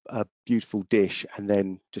 you know, a beautiful dish and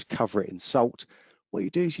then just cover it in salt. What you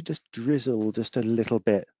do is you just drizzle just a little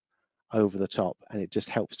bit over the top, and it just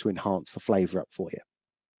helps to enhance the flavor up for you.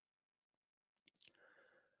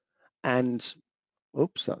 And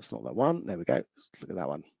oops, that's not that one. There we go. Let's look at that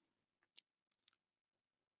one.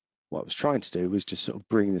 What I was trying to do was just sort of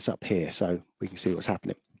bring this up here so we can see what's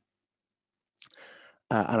happening.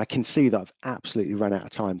 And I can see that I've absolutely run out of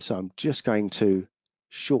time, so I'm just going to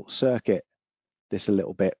short circuit this a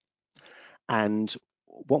little bit. And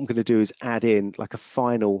what I'm going to do is add in like a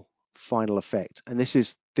final effect. And this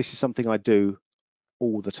is something I do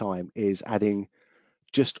all the time, is adding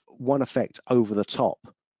just one effect over the top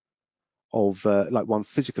of like one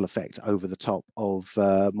physical effect over the top of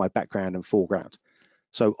my background and foreground.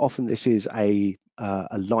 So often this is a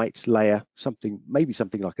light layer, maybe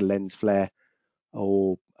something like a lens flare,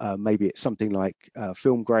 or maybe it's something like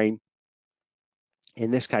film grain.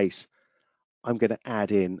 In this case, I'm going to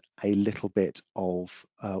add in a little bit of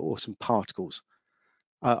or some particles.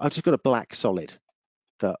 I've just got a black solid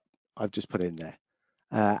that I've just put in there,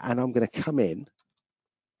 and I'm going to come in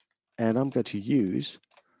and I'm going to use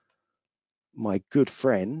my good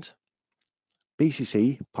friend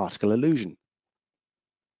BCC particle illusion.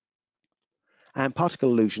 And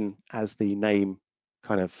particle illusion, as the name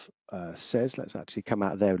kind of says, let's actually come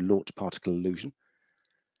out of there and launch particle illusion.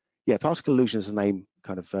 Yeah, particle illusion, as the name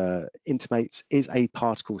kind of intimates, is a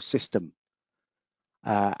particle system.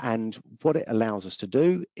 And what it allows us to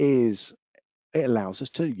do is it allows us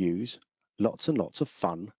to use lots and lots of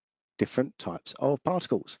fun, different types of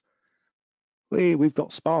particles. We've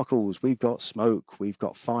got sparkles, we've got smoke, we've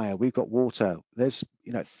got fire, we've got water. There's,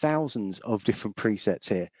 you know, thousands of different presets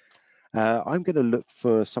here. I'm going to look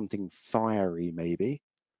for something fiery, maybe,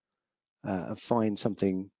 and find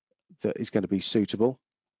something that is going to be suitable.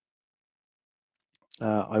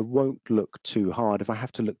 I won't look too hard. If I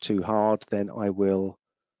have to look too hard, then I will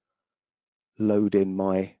load in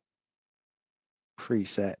my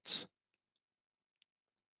presets.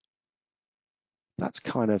 That's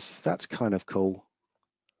kind of cool.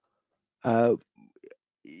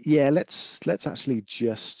 Yeah, let's actually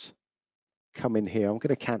just come in here. I'm going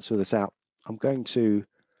to cancel this out. I'm going to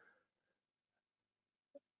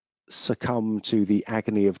succumb to the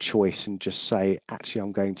agony of choice and just say, actually,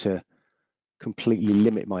 I'm going to completely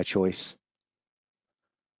limit my choice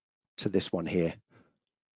to this one here.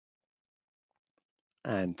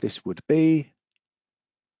 And this would be,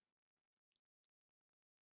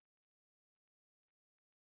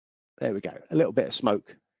 there we go, a little bit of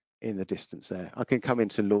smoke in the distance there. I can come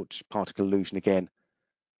into launch particle illusion again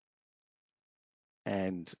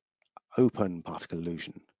and open particle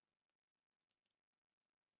illusion.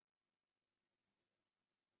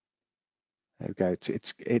 There we go.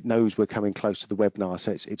 It knows we're coming close to the webinar,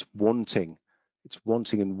 so it's wanting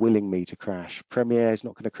and willing me to crash. Premiere is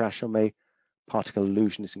not going to crash on me. Particle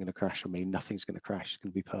illusion isn't going to crash on me. Nothing's going to crash. It's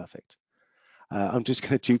going to be perfect. I'm just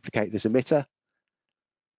going to duplicate this emitter,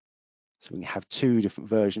 so we can have two different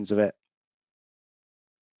versions of it.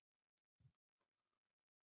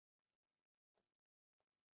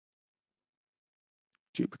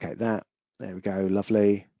 Duplicate that. There we go.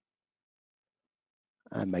 Lovely.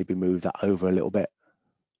 And maybe move that over a little bit.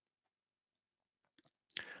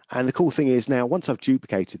 And the cool thing is now, once I've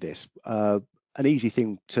duplicated this, an easy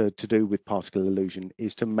thing to do with particle illusion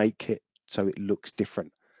is to make it so it looks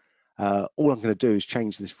different. All I'm going to do is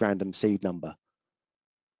change this random seed number.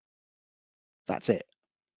 That's it.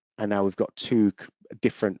 And now we've got two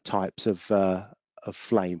different types of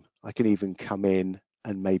flame. I can even come in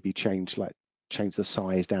and maybe change the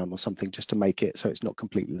size down or something just to make it so it's not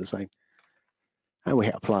completely the same. And we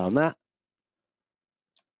hit apply on that.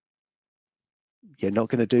 You're not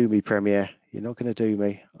going to do me, Premiere. You're not going to do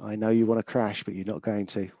me. I know you want to crash, but you're not going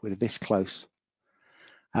to. We're this close.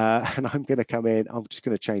 And I'm going to come in, I'm just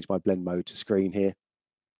going to change my blend mode to screen here.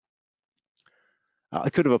 I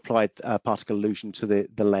could have applied particle illusion to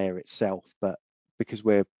the layer itself, but because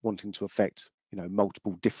we're wanting to affect,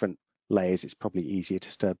 multiple different layers, it's probably easier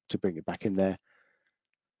just to bring it back in there.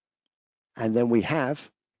 And then we have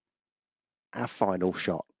our final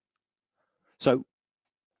shot. So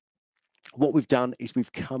what we've done is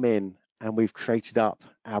we've come in and we've created up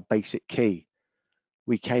our basic key.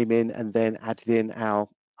 We came in and then added in our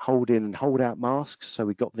hold in and hold out masks. So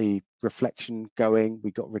we got the reflection going.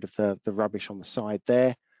 We got rid of the rubbish on the side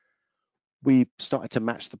there. We started to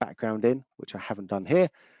match the background in, which I haven't done here.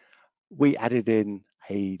 We added in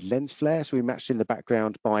a lens flare. So we matched in the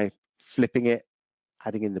background by flipping it,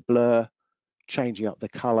 adding in the blur, changing up the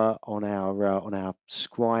color on our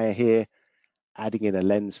squire here, adding in a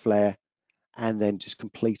lens flare, and then just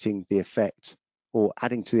completing the effect or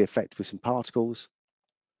adding to the effect with some particles,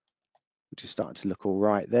 which is starting to look all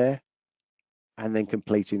right there, and then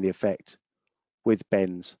completing the effect with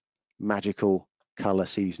Ben's magical color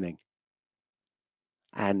seasoning.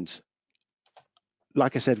 And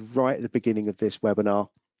like I said right at the beginning of this webinar,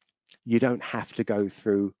 you don't have to go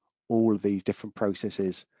through all of these different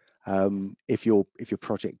processes if your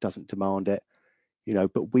project doesn't demand it,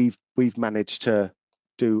 but we've managed to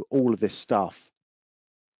do all of this stuff,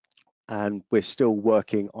 and we're still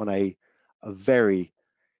working on a very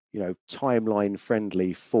timeline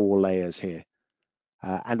friendly 4 layers here,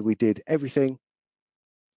 and we did everything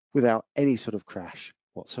without any sort of crash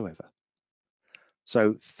whatsoever.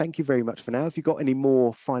 So thank you very much for now. If you've got any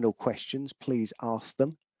more final questions, please ask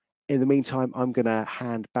them. In the meantime, I'm going to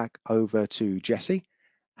hand back over to Jessie,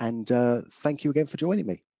 and thank you again for joining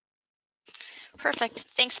me. Perfect.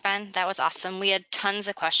 Thanks, Ben. That was awesome. We had tons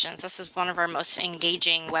of questions. This is one of our most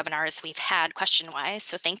engaging webinars we've had question-wise,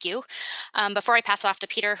 so thank you. Before I pass it off to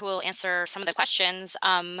Peter, who will answer some of the questions,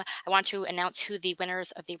 I want to announce who the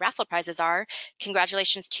winners of the raffle prizes are.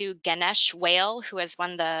 Congratulations to Ganesh Whale, who has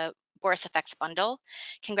won the Boris Effects bundle.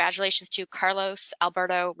 Congratulations to Carlos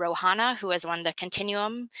Alberto Rohana, who has won the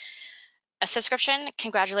Continuum subscription.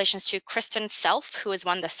 Congratulations to Kristen Self, who has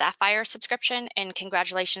won the Sapphire subscription, and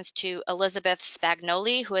congratulations to Elizabeth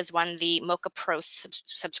Spagnoli, who has won the Mocha Pro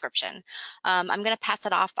subscription. I'm going to pass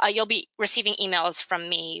it off. You'll be receiving emails from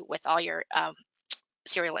me with all your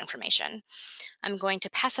serial information. I'm going to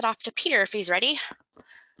pass it off to Peter if he's ready.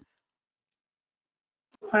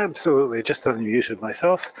 Absolutely, just unmuted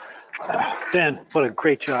myself. Dan, what a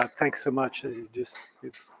great job. Thanks so much.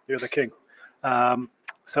 You're the king.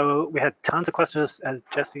 So we had tons of questions, as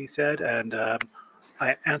Jesse said, and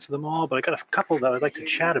I answered them all, but I got a couple that I'd like to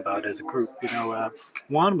chat about as a group.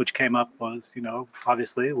 One which came up was,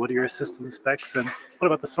 obviously, what are your system specs, and what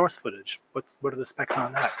about the source footage? What are the specs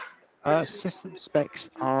on that? System specs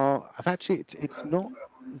are, it's not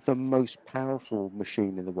the most powerful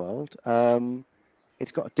machine in the world.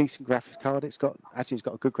 It's got a decent graphics card. It's got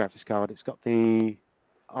a good graphics card. It's got the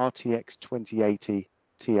RTX 2080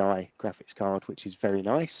 Ti graphics card, which is very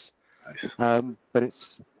nice. But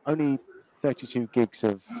it's only 32 gigs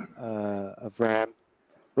of RAM.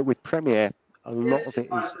 But with Premiere, a lot of it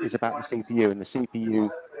is about the CPU, and the CPU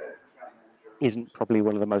isn't probably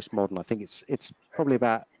one of the most modern. I think it's probably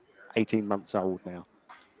about 18 months old now.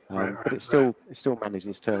 But it still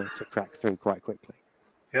manages to crack through quite quickly.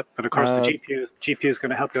 Yep, but of course the GPU is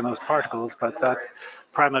going to help you on those particles, but that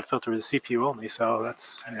Primatte filter is CPU only, so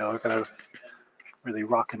that's going to really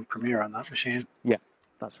rock in Premiere on that machine. Yeah,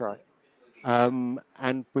 that's right. And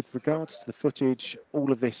with regards to the footage, all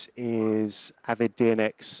of this is Avid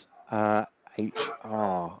DNX HR,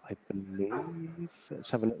 I believe.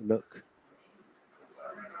 Let's have a little look.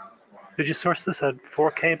 Did you source this at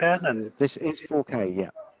 4K, Ben? And this is 4K, yeah.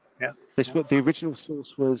 Yeah. The original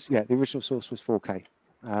source was 4K.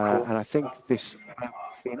 Cool. And I think this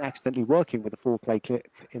been accidentally working with a 4K clip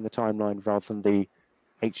in the timeline rather than the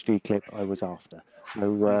HD clip I was after.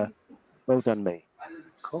 So well done me.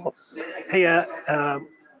 Cool. Hey,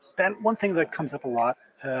 Ben, one thing that comes up a lot,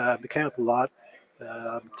 came up a lot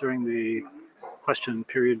during the question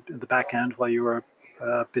period in the back end while you were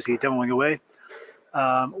busy demoing away,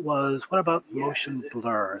 was what about motion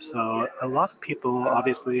blur? So a lot of people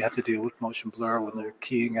obviously have to deal with motion blur when they're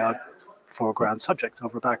keying out foreground subjects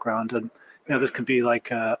over background, and this could be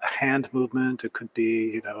like a hand movement, it could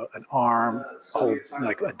be an arm,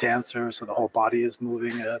 like a dancer, so the whole body is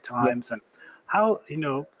moving at times. Yeah. And how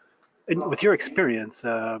with your experience,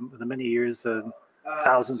 the many years and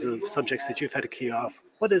thousands of subjects that you've had to key off,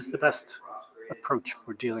 what is the best approach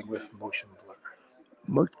for dealing with motion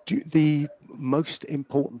blur? The most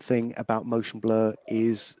important thing about motion blur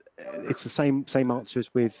is it's the same answer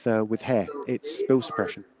as with hair. It's spill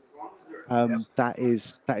suppression. That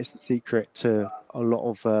is the secret to a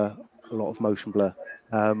lot of motion blur.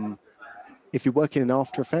 If you're working in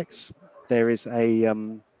After Effects, there is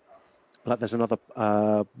there's another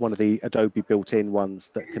one of the Adobe built-in ones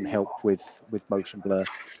that can help with motion blur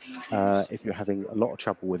if you're having a lot of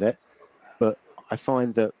trouble with it. But I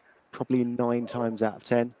find that probably 9 times out of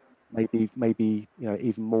 10, maybe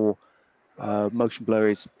even more, motion blur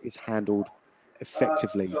is handled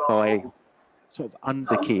effectively by sort of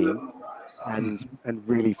underkeying and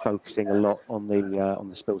really focusing a lot on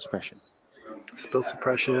the spill suppression. Spill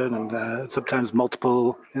suppression and sometimes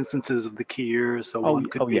multiple instances of the keyer. So one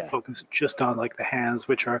could be focused just on like the hands,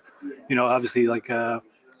 which are, obviously like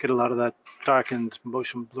get a lot of that darkened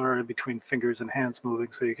motion blur between fingers and hands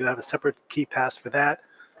moving. So you could have a separate key pass for that,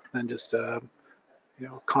 and just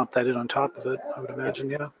comp that in on top of it. I would imagine,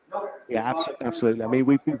 Yeah, absolutely. I mean,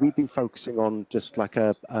 we've been focusing on just like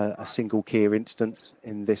a single keyer instance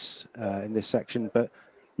in this section, but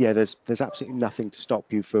yeah, there's absolutely nothing to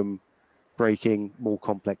stop you from breaking more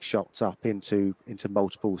complex shots up into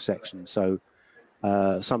multiple sections. So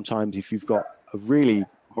sometimes if you've got a really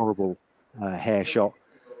horrible hair shot,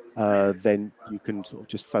 then you can sort of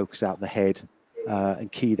just focus out the head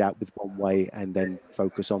and key that with one way, and then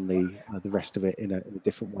focus on the rest of it in a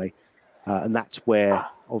different way. And that's where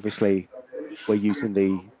obviously we're using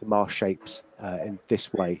the mask shapes in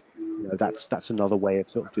this way. That's another way of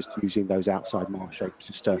sort of just using those outside mask shapes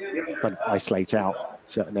just to kind of isolate out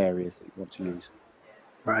certain areas that you want to use.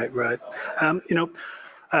 Right.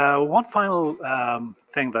 One final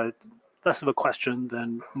thing, but less of a question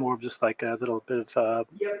than more of just like a little bit of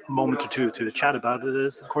a moment or two to chat about it,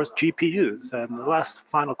 is, of course, GPUs. And the last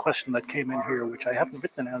final question that came in here, which I haven't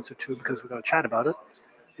written an answer to because we're going to chat about it,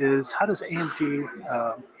 is how does AMD,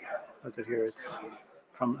 what's it here? It's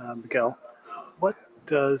from Miguel. What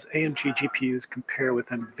does AMD GPUs compare with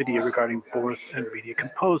NVIDIA regarding Boris and Media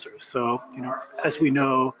Composer? So, as we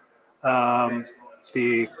know,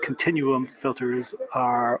 the Continuum filters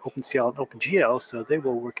are OpenCL and OpenGL, so they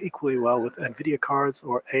will work equally well with NVIDIA cards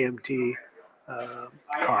or AMD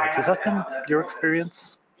cards. Has that been your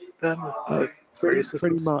experience, Ben, with various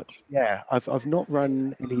Pretty systems? much, yeah. I've not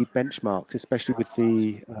run any benchmarks, especially with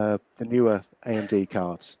the newer AMD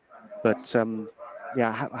cards, but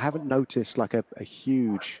yeah, I haven't noticed like a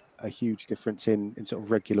huge difference in sort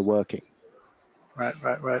of regular working.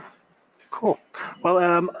 Right. Cool. Well,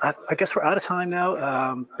 I guess we're out of time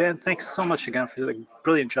now. Ben, thanks so much again for the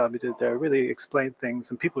brilliant job you did there. Really explained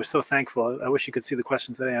things, and people are so thankful. I wish you could see the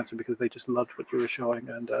questions that I answered because they just loved what you were showing,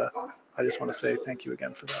 and I just want to say thank you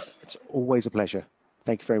again for that. It's always a pleasure.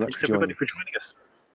 Thank you very much Thanks for joining everybody me. for joining us.